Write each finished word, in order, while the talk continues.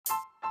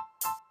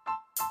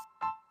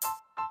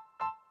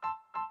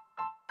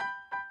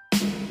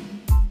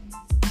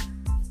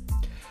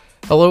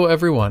Hello,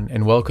 everyone,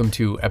 and welcome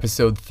to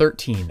episode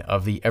 13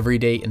 of the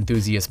Everyday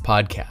Enthusiast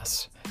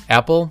podcast.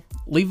 Apple,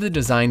 leave the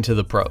design to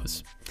the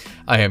pros.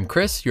 I am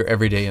Chris, your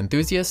everyday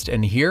enthusiast,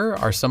 and here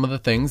are some of the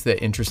things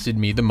that interested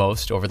me the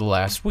most over the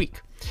last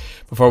week.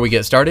 Before we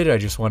get started, I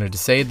just wanted to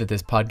say that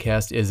this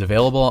podcast is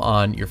available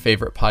on your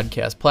favorite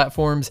podcast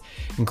platforms,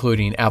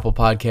 including Apple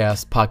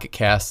Podcasts, Pocket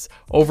Casts,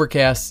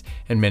 Overcast,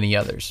 and many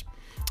others.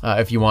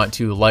 If you want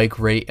to like,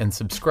 rate, and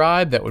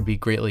subscribe, that would be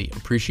greatly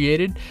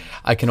appreciated.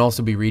 I can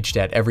also be reached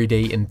at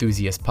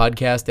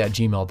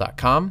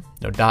everydayenthusiastpodcast@gmail.com.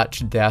 No dots,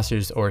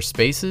 dashes, or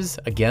spaces.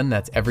 Again,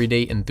 that's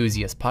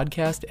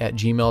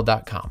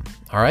everydayenthusiastpodcast@gmail.com.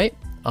 All right,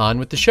 on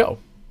with the show.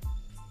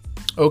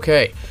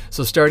 Okay,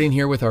 so starting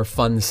here with our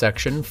fun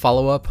section,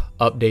 follow-up,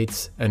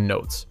 updates, and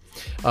notes.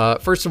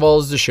 First of all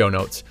is the show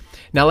notes.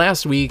 Now,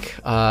 last week,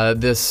 I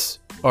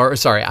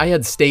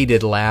had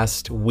stated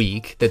last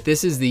week that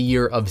this is the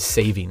year of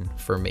saving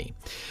for me.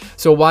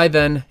 So why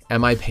then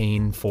am I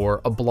paying for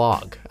a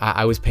blog?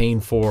 I was paying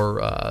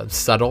for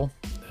Subtle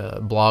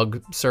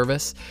blog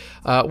service,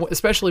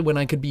 especially when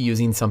I could be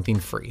using something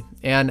free.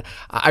 And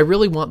I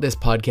really want this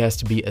podcast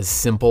to be as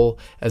simple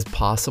as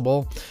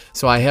possible.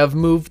 So I have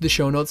moved the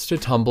show notes to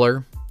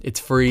Tumblr. It's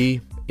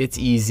free, it's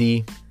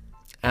easy.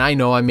 And I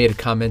know I made a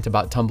comment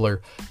about Tumblr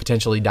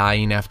potentially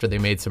dying after they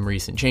made some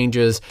recent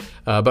changes,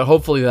 but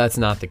hopefully that's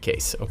not the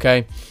case,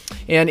 okay?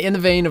 And in the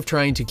vein of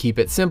trying to keep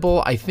it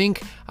simple, I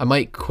think I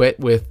might quit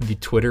with the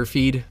Twitter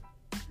feed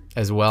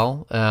as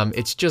well.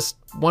 It's just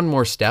one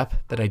more step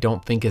that I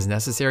don't think is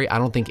necessary. I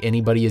don't think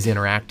anybody is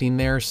interacting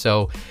there,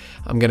 so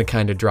I'm going to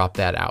kind of drop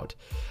that out.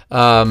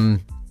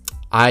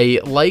 I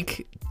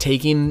like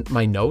taking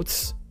my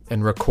notes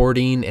and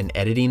recording and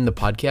editing the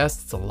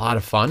podcast. It's a lot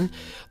of fun.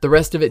 The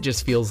rest of it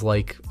just feels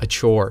like a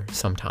chore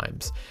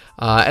sometimes.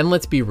 And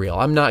let's be real,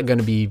 I'm not going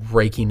to be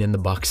raking in the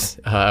bucks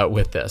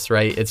with this,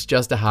 right? It's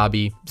just a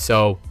hobby,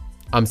 so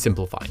I'm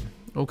simplifying,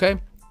 okay?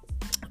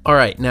 All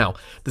right, now,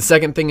 the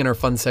second thing in our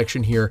fun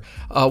section here,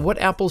 what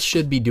Apple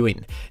should be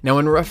doing. Now,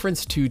 in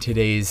reference to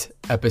today's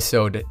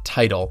episode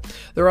title,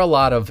 there are a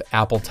lot of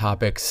Apple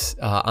topics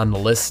on the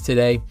list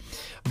today,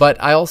 but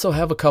I also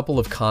have a couple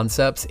of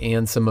concepts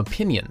and some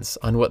opinions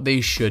on what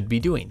they should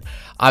be doing.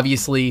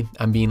 Obviously,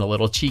 I'm being a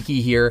little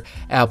cheeky here.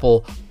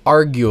 Apple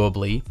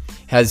arguably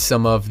has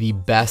some of the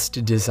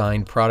best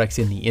designed products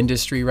in the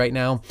industry right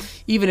now,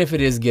 even if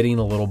it is getting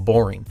a little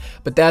boring.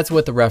 But that's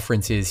what the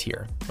reference is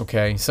here,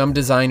 okay? Some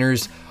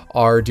designers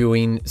are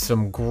doing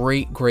some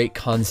great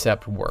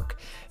concept work.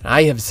 And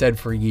I have said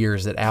for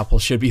years that Apple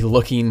should be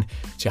looking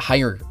to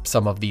hire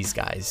some of these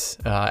guys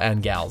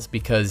and gals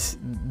because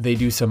they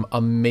do some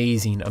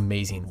amazing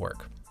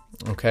work.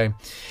 Okay.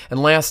 And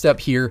last up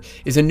here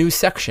is a new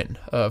section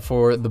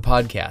for the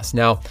podcast.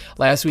 Now,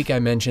 last week I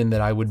mentioned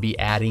that I would be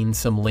adding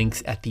some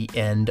links at the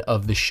end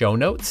of the show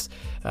notes.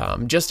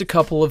 Just a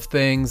couple of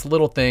things,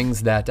 little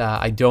things that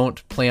I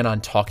don't plan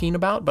on talking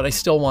about, but I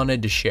still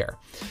wanted to share.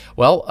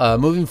 Well,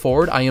 moving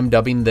forward, I am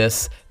dubbing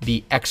this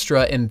the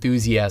Extra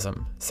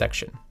Enthusiasm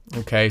section.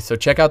 Okay. So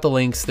check out the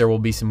links. There will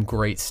be some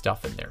great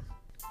stuff in there.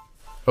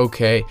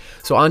 Okay,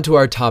 so on to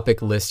our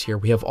topic list here.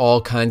 We have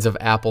all kinds of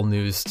Apple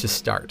news to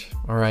start,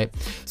 all right?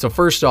 So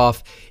first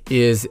off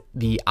is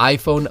the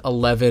iPhone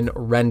 11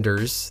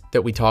 renders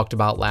that we talked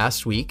about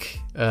last week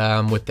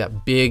with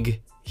that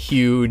big,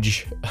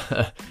 huge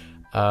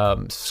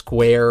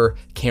square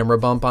camera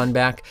bump on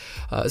back.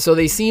 So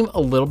they seem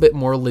a little bit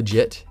more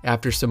legit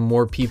after some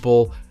more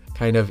people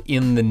kind of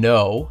in the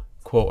know,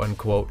 quote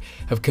unquote,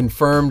 have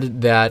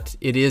confirmed that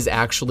it is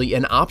actually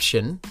an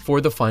option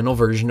for the final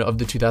version of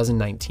the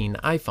 2019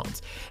 iPhones.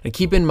 And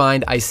keep in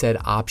mind, I said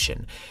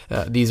option.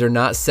 These are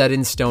not set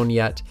in stone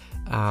yet,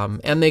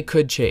 and they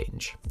could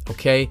change,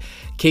 okay?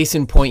 Case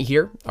in point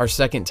here, our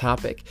second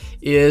topic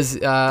is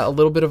a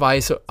little bit of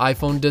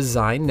iPhone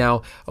design.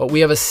 Now,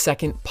 we have a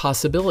second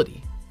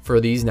possibility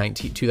for these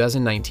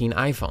 2019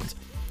 iPhones.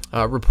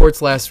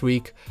 Reports last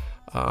week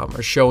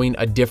are showing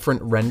a different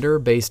render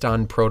based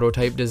on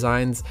prototype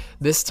designs,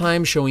 this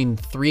time showing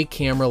 3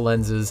 camera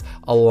lenses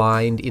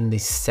aligned in the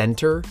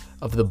center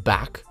of the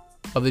back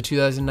of the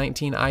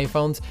 2019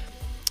 iPhones.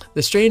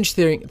 The strange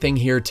thing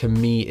here to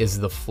me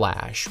is the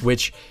flash,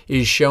 which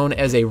is shown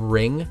as a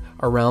ring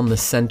around the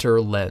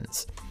center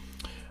lens.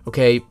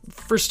 Okay,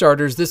 for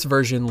starters, this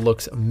version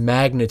looks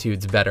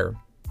magnitudes better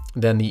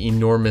than the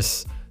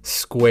enormous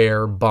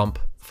square bump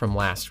from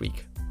last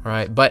week. All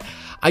right, but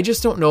I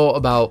just don't know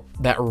about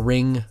that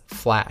ring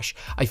flash.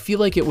 I feel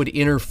like it would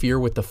interfere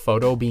with the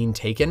photo being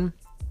taken,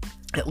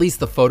 at least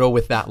the photo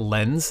with that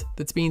lens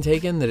that's being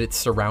taken, that it's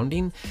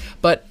surrounding.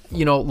 But,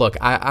 you know, look,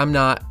 I'm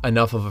not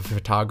enough of a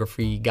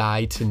photography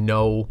guy to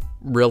know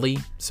really,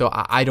 so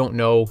I don't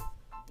know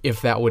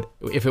if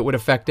it would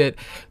affect it.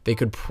 They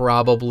could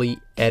probably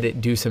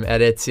do some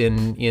edits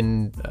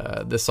in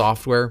the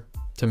software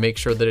to make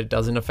sure that it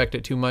doesn't affect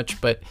it too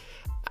much, but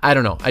I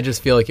don't know. I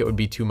just feel like it would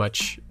be too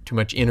much too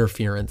much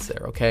interference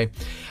there, okay?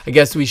 I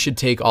guess we should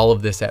take all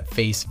of this at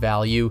face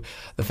value.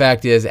 The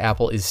fact is,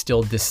 Apple is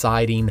still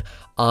deciding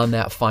on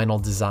that final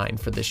design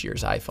for this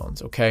year's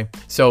iPhones, okay?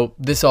 So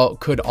this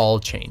could all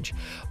change.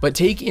 But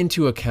take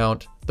into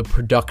account the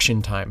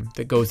production time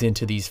that goes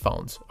into these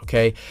phones,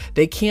 okay?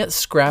 They can't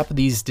scrap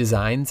these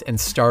designs and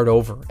start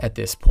over at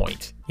this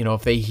point. You know,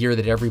 if they hear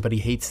that everybody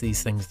hates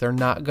these things, they're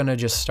not gonna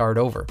just start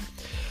over.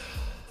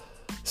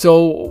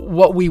 So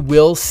what we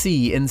will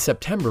see in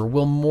September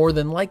will more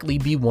than likely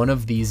be one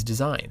of these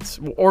designs,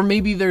 or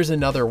maybe there's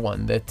another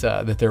one that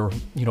they're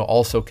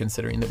also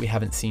considering that we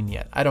haven't seen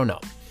yet. I don't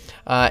know.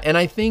 And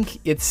I think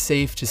it's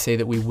safe to say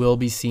that we will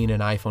be seeing an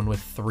iPhone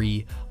with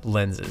 3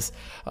 lenses.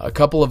 A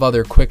couple of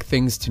other quick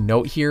things to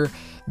note here.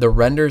 The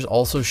renders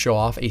also show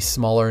off a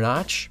smaller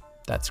notch.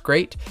 That's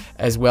great,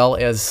 as well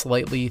as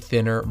slightly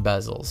thinner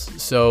bezels.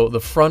 So the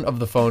front of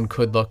the phone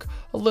could look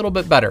a little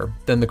bit better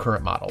than the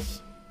current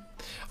models.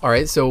 All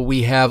right, so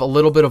we have a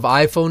little bit of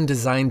iPhone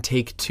design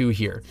take 2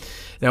 here.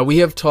 Now, we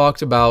have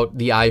talked about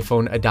the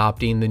iPhone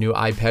adopting the new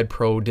iPad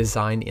Pro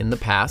design in the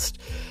past,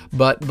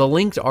 but the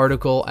linked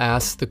article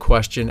asks the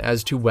question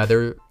as to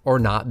whether or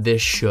not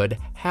this should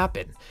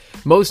happen.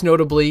 Most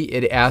notably,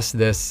 it asks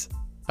this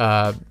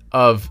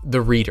of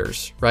the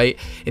readers, right?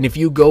 And if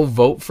you go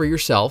vote for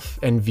yourself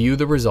and view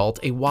the result,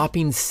 a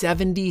whopping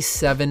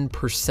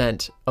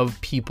 77% of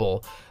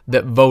people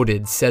that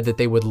voted said that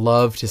they would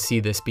love to see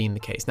this being the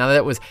case. Now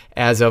that was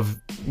as of,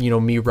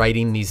 me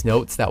writing these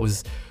notes, that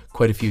was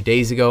quite a few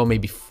days ago,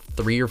 maybe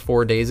 3 or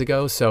 4 days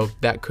ago. So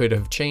that could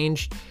have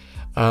changed.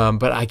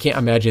 But I can't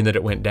imagine that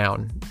it went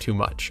down too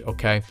much,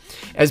 okay?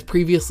 As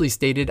previously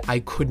stated, I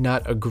could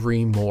not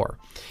agree more.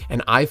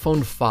 An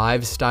iPhone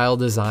 5 style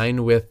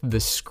design with the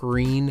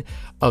screen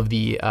of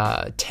the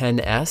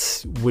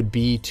XS would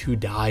be to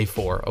die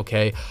for,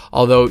 okay?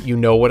 Although you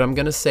know what I'm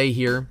gonna say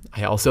here,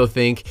 I also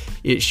think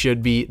it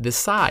should be the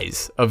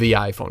size of the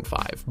iPhone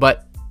 5.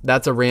 But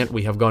that's a rant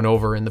we have gone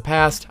over in the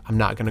past. I'm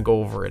not gonna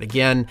go over it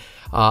again.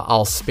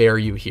 I'll spare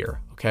you here,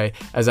 okay?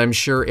 As I'm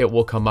sure it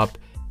will come up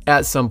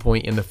at some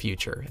point in the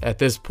future. At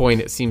this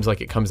point, it seems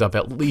like it comes up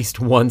at least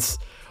one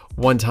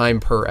time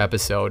per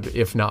episode,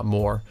 if not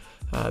more,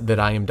 that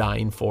I am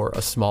dying for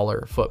a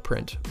smaller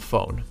footprint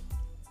phone.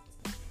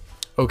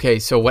 Okay,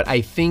 so what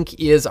I think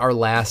is our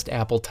last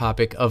Apple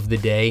topic of the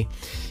day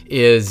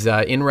is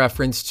in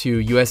reference to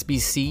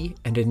USB-C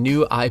and a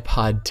new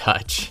iPod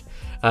Touch.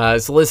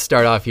 So let's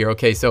start off here.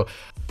 Okay, so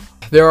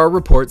there are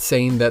reports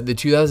saying that the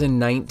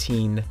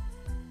 2019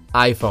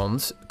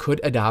 iPhones could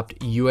adopt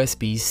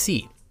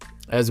USB-C,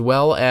 as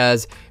well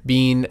as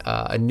being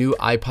a new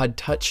iPod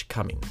Touch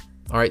coming.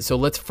 All right, so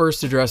let's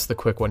first address the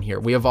quick one here.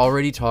 We have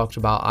already talked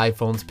about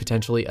iPhones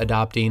potentially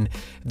adopting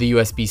the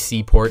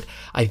USB-C port.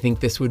 I think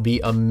this would be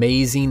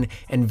amazing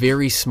and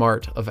very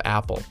smart of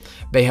Apple.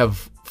 They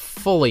have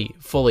fully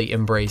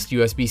embraced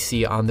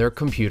USB-C on their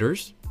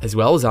computers, as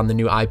well as on the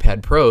new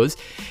iPad Pros.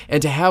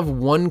 And to have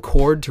one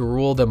cord to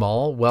rule them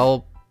all,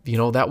 well,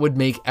 that would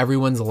make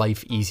everyone's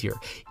life easier,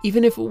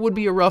 even if it would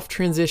be a rough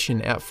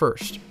transition at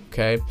first,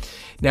 okay?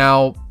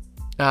 Now,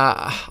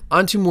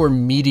 onto more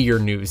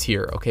meatier news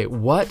here. Okay,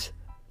 what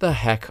the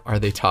heck are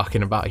they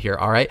talking about here?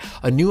 All right,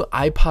 a new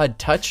iPod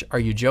Touch? Are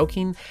you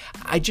joking?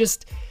 I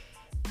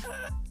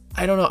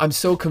don't know. I'm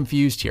so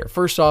confused here.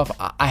 First off,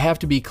 I have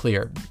to be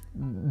clear.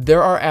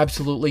 There are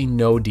absolutely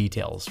no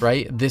details,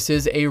 right? This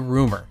is a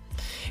rumor.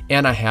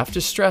 And I have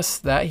to stress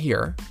that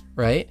here,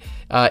 right?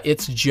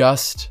 It's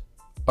just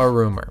a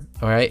rumor,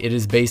 all right? It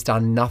is based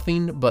on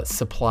nothing but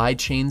supply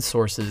chain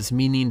sources,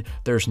 meaning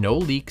there's no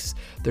leaks,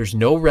 there's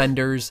no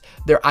renders.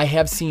 I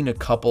have seen a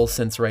couple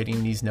since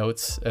writing these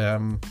notes,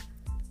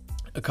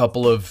 a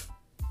couple of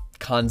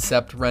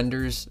concept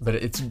renders, but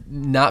it's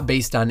not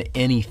based on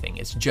anything.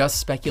 It's just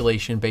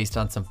speculation based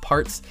on some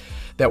parts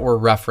that were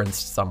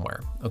referenced somewhere,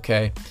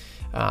 okay?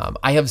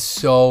 I have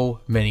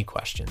so many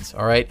questions,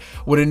 all right?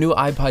 Would a new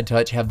iPod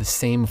Touch have the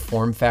same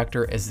form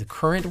factor as the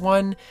current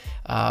one,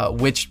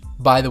 which,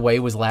 by the way,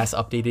 was last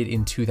updated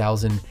in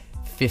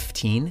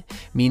 2015,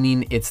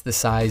 meaning it's the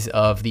size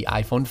of the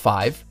iPhone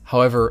 5,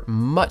 however,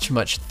 much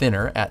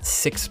thinner at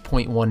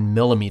 6.1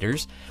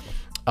 millimeters.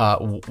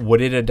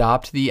 Would it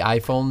adopt the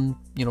iPhone,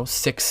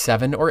 6,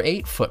 7, or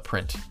 8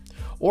 footprint?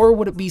 Or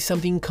would it be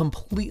something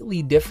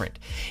completely different?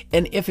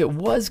 And if it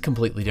was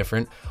completely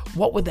different,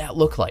 what would that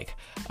look like?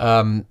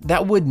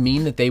 That would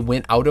mean that they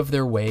went out of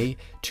their way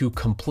to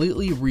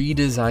completely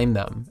redesign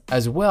them,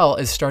 as well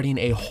as starting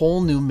a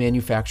whole new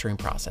manufacturing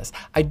process.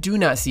 I do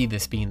not see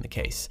this being the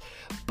case,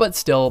 but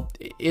still,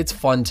 it's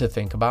fun to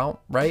think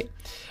about, right?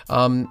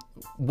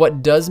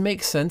 What does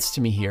make sense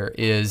to me here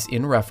is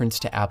in reference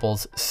to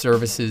Apple's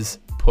services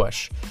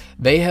push.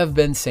 They have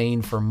been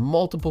saying for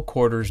multiple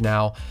quarters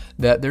now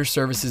that their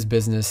services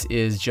business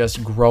is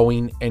just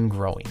growing and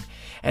growing.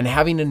 And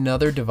having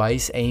another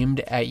device aimed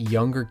at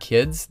younger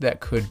kids that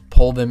could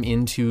pull them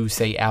into,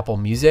 say, Apple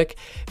Music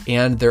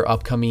and their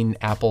upcoming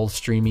Apple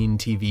streaming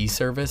TV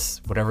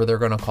service, whatever they're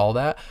going to call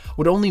that,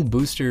 would only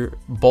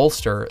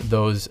bolster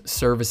those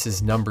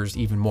services numbers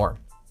even more.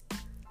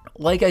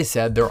 Like I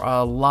said, there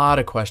are a lot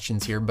of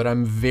questions here, but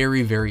I'm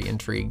very, very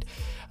intrigued.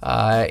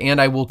 And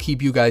I will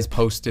keep you guys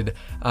posted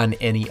on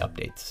any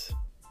updates.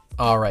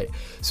 All right,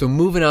 so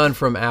moving on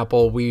from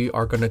Apple, we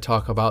are going to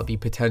talk about the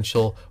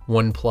potential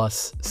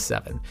OnePlus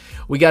 7.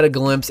 We got a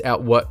glimpse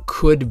at what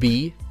could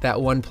be that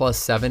OnePlus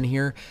 7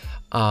 here.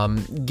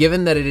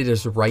 Given that it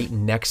is right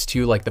next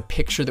to, like the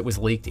picture that was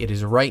leaked, it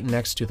is right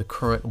next to the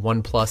current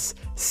OnePlus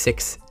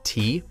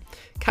 6T.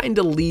 Kind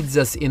of leads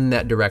us in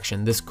that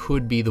direction. This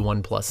could be the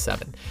OnePlus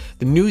 7.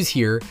 The news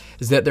here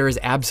is that there is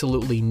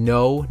absolutely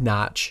no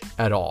notch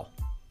at all.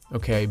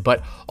 Okay,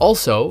 but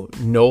also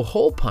no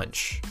hole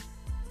punch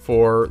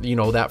for,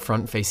 that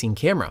front-facing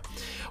camera.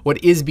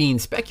 What is being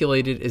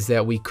speculated is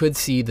that we could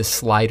see the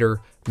slider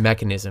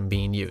mechanism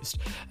being used,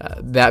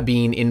 that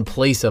being in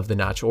place of the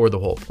notch or the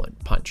hole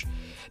punch.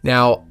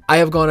 Now, I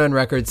have gone on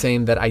record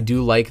saying that I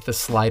do like the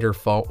slider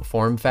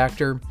form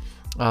factor,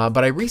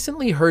 but I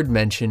recently heard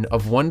mention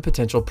of one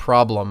potential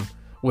problem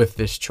with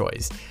this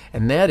choice,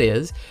 and that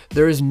is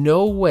there is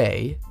no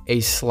way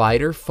a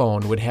slider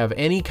phone would have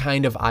any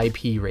kind of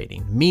IP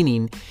rating,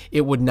 meaning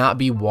it would not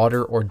be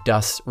water or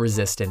dust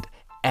resistant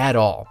at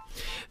all.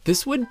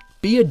 This would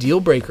be a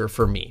deal breaker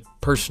for me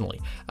personally.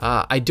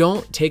 I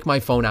don't take my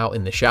phone out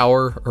in the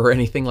shower or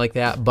anything like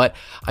that, but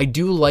I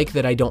do like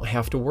that I don't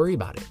have to worry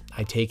about it.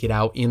 I take it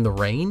out in the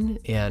rain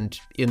and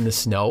in the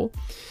snow.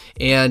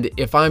 And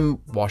if I'm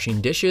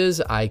washing dishes,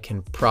 I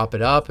can prop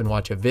it up and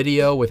watch a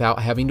video without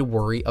having to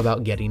worry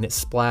about getting it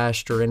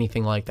splashed or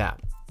anything like that.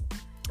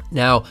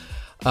 Now,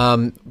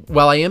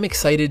 while I am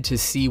excited to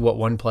see what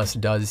OnePlus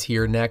does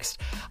here next,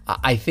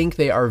 I think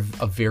they are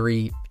a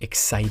very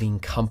exciting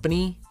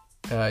company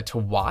to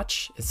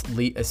watch,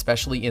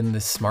 especially in the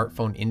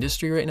smartphone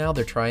industry right now.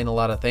 They're trying a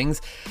lot of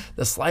things.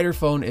 The slider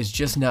phone is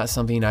just not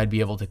something I'd be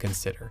able to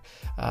consider.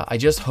 I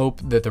just hope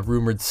that the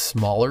rumored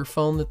smaller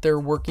phone that they're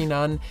working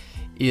on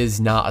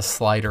is not a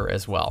slider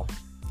as well,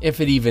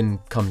 if it even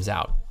comes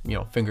out,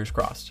 fingers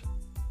crossed.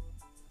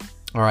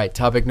 All right,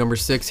 topic number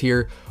 6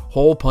 here,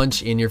 hole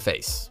punch in your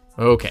face.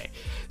 Okay,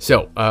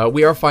 so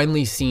we are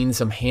finally seeing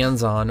some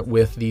hands-on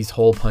with these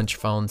hole punch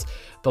phones.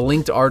 The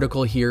linked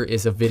article here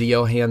is a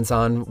video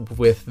hands-on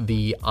with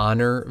the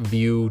Honor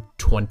View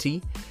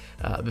 20.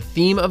 The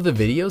theme of the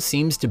video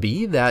seems to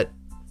be that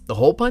the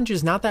hole punch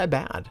is not that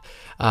bad.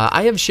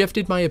 I have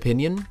shifted my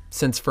opinion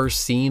since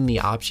first seeing the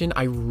option.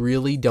 I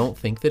really don't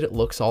think that it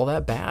looks all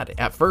that bad.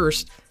 At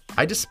first,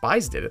 I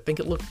despised it. I think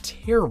it looked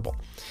terrible.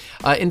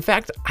 In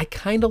fact, I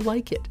kind of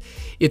like it.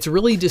 It's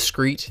really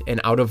discreet and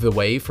out of the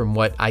way from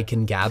what I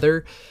can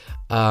gather.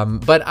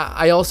 But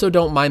I also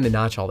don't mind the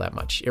notch all that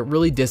much. It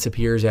really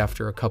disappears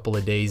after a couple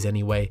of days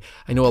anyway.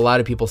 I know a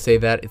lot of people say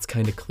that. It's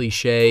kind of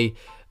cliche,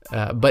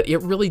 but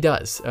it really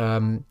does.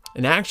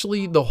 And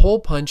actually, the hole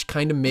punch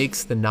kind of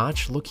makes the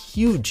notch look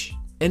huge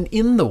and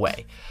in the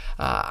way.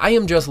 I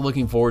am just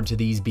looking forward to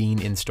these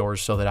being in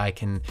stores so that I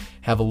can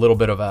have a little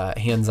bit of a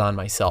hands-on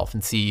myself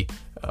and see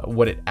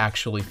what it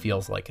actually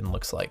feels like and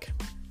looks like.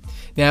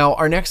 Now,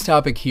 our next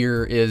topic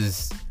here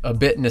is a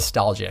bit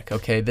nostalgic,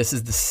 okay? This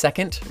is the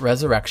second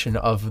resurrection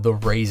of the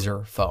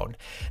Razr phone.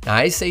 Now,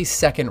 I say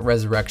second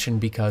resurrection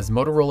because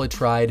Motorola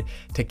tried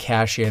to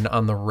cash in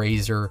on the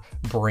Razr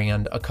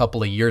brand a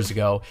couple of years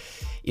ago.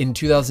 In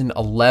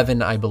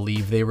 2011, I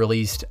believe, they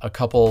released a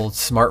couple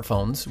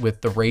smartphones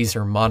with the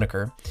Razr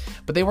moniker,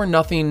 but they were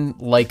nothing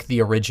like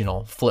the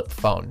original flip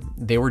phone.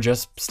 They were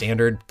just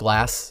standard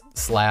glass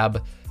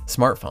slab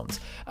smartphones.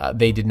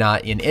 They did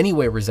not in any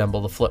way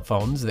resemble the flip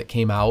phones that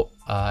came out.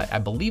 I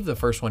believe the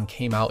first one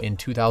came out in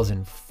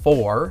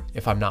 2004,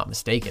 if I'm not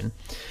mistaken.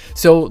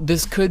 So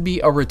this could be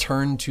a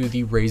return to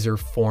the Razr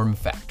form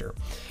factor.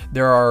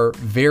 There are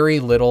very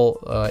little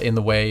in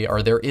the way,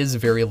 or there is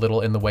very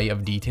little in the way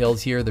of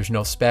details here. There's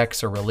no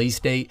specs or release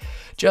date,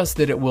 just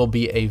that it will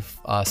be a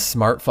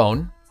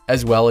smartphone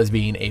as well as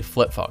being a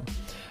flip phone.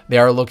 They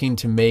are looking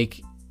to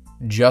make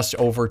just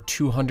over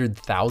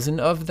 200,000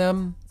 of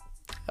them.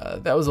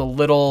 I was a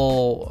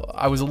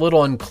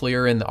little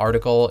unclear in the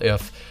article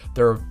if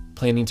they're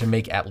planning to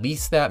make at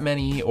least that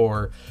many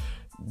or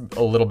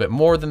a little bit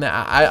more than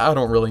that. I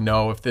don't really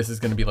know if this is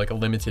going to be like a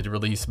limited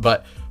release,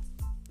 but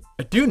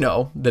I do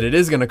know that it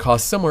is going to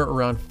cost somewhere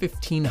around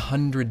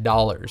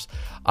 $1,500.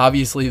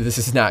 Obviously, this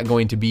is not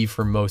going to be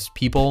for most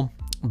people,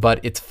 but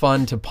it's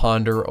fun to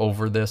ponder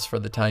over this for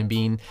the time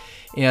being.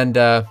 And,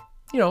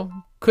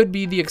 could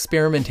be the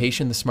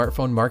experimentation the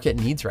smartphone market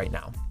needs right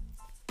now.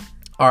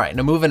 All right,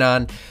 now moving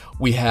on,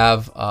 we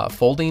have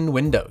folding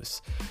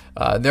windows.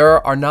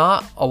 There's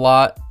not a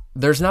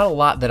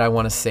lot that I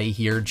want to say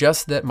here,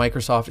 just that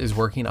Microsoft is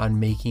working on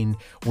making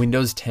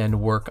Windows 10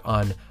 work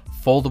on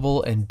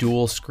foldable and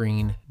dual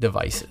screen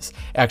devices.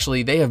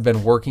 Actually, they have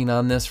been working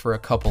on this for a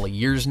couple of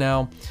years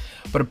now,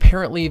 but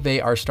apparently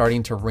they are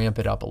starting to ramp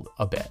it up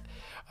a bit.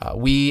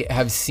 We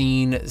have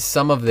seen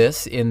some of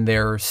this in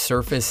their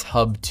Surface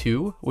Hub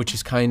 2, which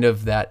is kind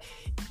of that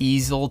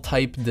easel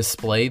type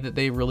display that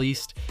they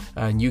released,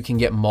 and you can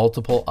get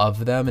multiple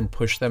of them and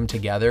push them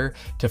together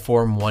to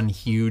form one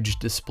huge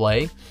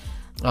display.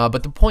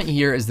 But the point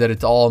here is that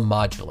it's all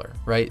modular,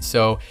 right?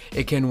 So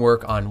it can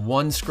work on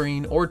one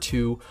screen or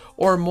two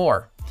or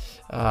more.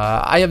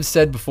 I have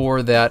said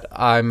before that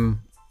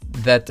I'm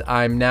not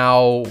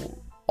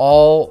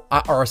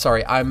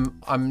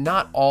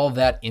all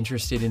that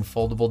interested in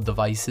foldable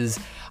devices.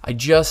 I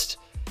just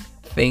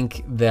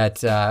think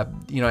that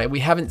we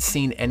haven't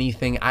seen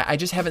anything. I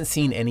just haven't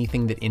seen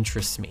anything that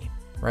interests me,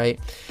 right?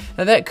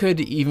 Now that could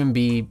even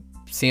be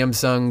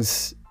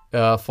Samsung's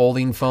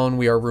folding phone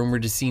we are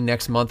rumored to see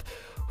next month.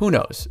 Who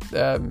knows?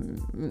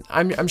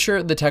 I'm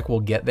sure the tech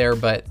will get there,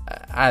 but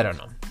I don't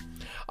know.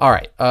 All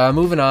right,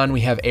 moving on,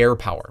 we have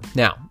AirPower.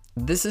 Now,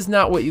 this is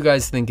not what you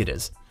guys think it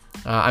is.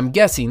 I'm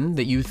guessing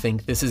that you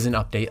think this is an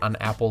update on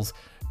Apple's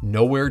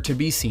nowhere to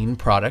be seen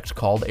product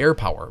called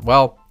AirPower.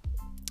 Well,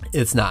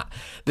 it's not.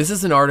 This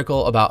is an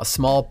article about a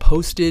small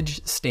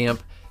postage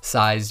stamp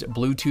sized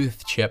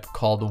Bluetooth chip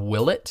called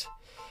Willet.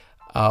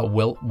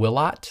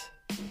 Willot?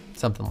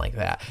 Something like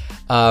that.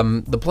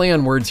 The play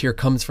on words here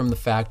comes from the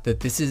fact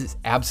that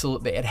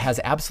it has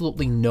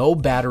absolutely no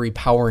battery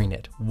powering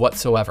it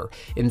whatsoever.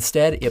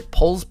 Instead, it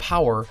pulls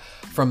power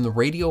from the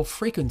radio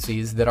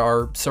frequencies that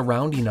are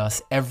surrounding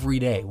us every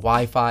day,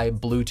 Wi-Fi,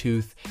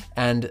 Bluetooth,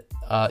 and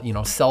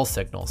cell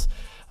signals.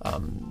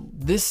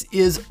 This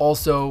is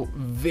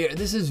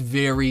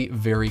very,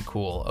 very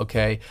cool,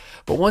 okay?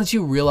 But once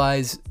you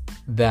realize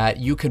that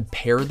you could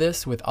pair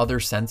this with other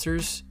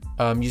sensors,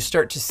 you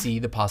start to see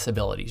the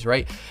possibilities,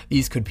 right?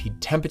 These could be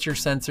temperature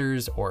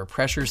sensors or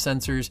pressure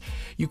sensors.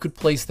 You could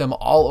place them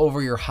all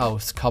over your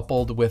house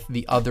coupled with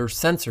the other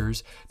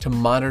sensors to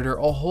monitor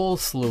a whole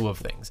slew of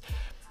things.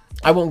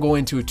 I won't go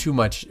into it too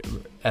much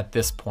at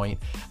this point.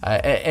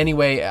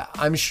 Anyway,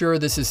 I'm sure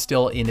this is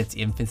still in its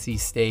infancy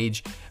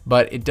stage,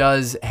 but it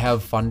does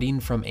have funding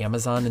from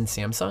Amazon and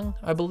Samsung,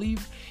 I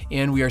believe,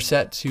 and we are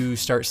set to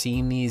start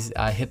seeing these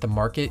hit the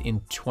market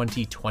in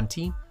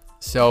 2020.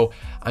 So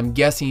I'm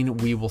guessing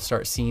we will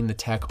start seeing the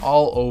tech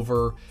all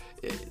over,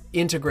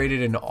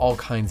 integrated into all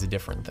kinds of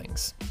different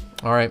things.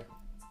 All right.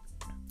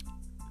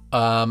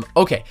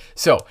 Okay,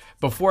 so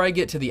before I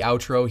get to the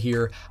outro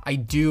here, I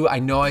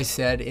know I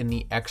said in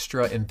the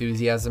extra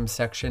enthusiasm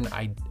section,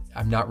 I'm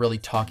not really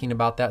talking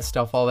about that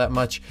stuff all that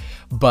much,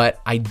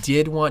 but I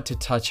did want to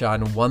touch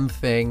on one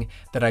thing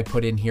that I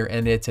put in here,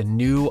 and it's a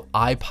new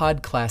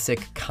iPod Classic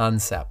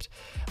concept.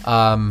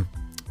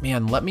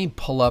 Man, let me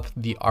pull up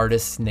the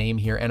artist's name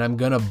here, and I'm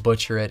gonna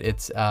butcher it.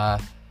 It's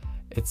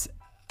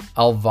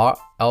Alvaro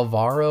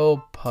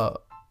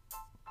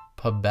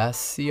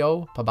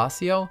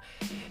Pabasio.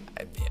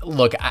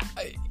 Look,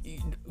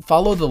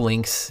 follow the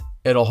links.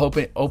 It'll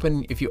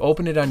open. If you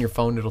open it on your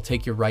phone, it'll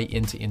take you right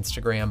into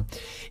Instagram.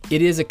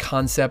 It is a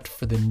concept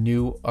for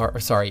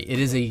it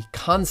is a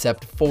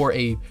concept for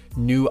a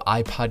new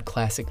iPod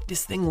Classic.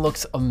 This thing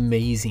looks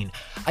amazing.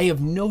 I have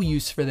no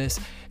use for this.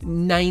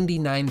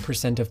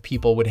 99% of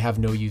people would have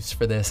no use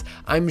for this.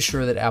 I'm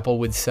sure that Apple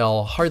would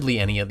sell hardly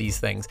any of these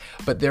things,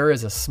 but there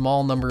is a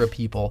small number of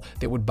people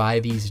that would buy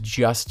these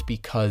just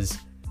because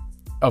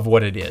of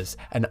what it is,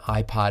 an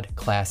iPod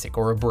Classic,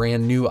 or a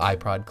brand new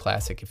iPod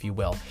Classic, if you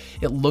will.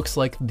 It looks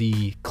like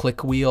the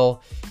click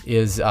wheel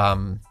is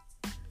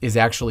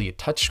actually a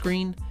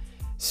touchscreen,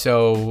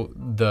 so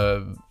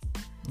the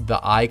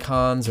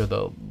icons or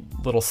the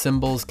little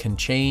symbols can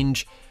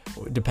change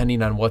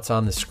depending on what's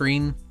on the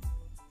screen.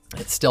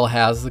 It still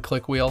has the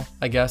click wheel,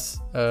 I guess,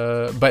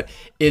 but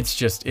it's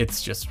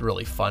just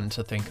really fun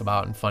to think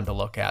about and fun to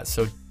look at.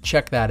 So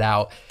check that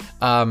out.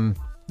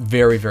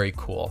 Very, very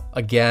cool.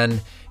 Again,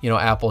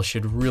 Apple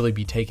should really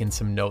be taking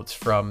some notes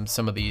from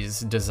some of these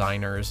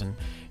designers and,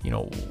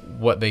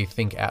 what they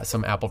think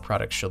some Apple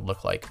products should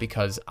look like,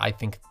 because I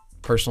think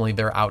personally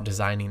they're out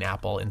designing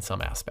Apple in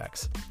some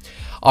aspects.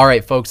 All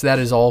right, folks, that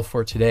is all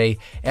for today.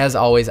 As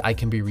always, I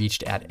can be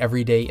reached at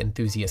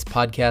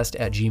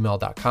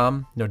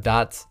everydayenthusiastpodcast@gmail.com. No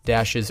dots,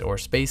 dashes, or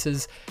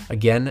spaces.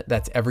 Again,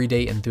 that's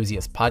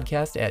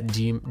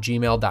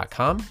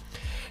everydayenthusiastpodcast@gmail.com.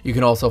 You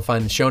can also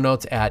find the show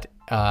notes at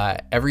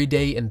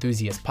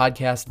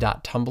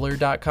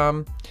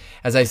everydayenthusiastpodcast.tumblr.com.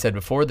 As I said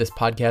before, this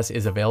podcast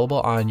is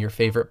available on your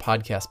favorite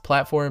podcast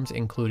platforms,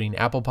 including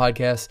Apple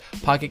Podcasts,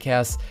 Pocket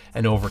Casts,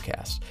 and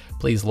Overcast.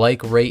 Please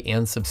like, rate,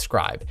 and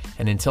subscribe.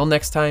 And until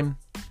next time,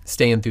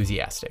 stay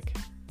enthusiastic.